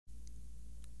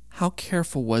How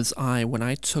careful was I when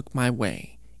I took my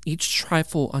way, each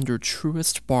trifle under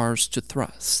truest bars to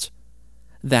thrust,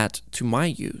 that to my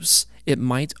use it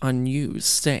might unused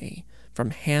stay from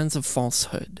hands of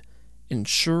falsehood, in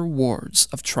sure wards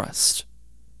of trust.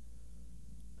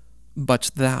 But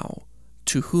thou,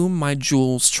 to whom my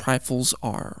jewels trifles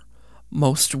are,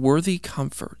 most worthy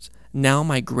comfort, now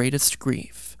my greatest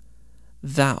grief,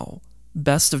 thou,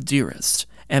 best of dearest,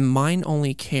 and mine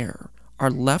only care, are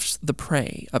left the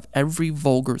prey of every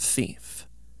vulgar thief.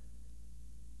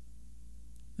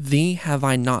 Thee have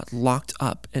I not locked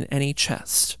up in any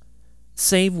chest,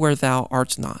 save where thou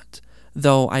art not,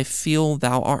 though I feel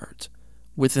thou art,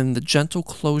 within the gentle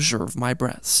closure of my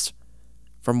breast,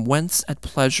 from whence at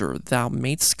pleasure thou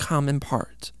mayst come and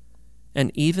part,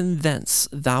 and even thence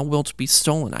thou wilt be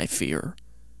stolen, I fear,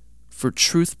 for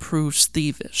truth proves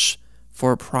thievish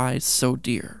for a prize so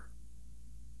dear.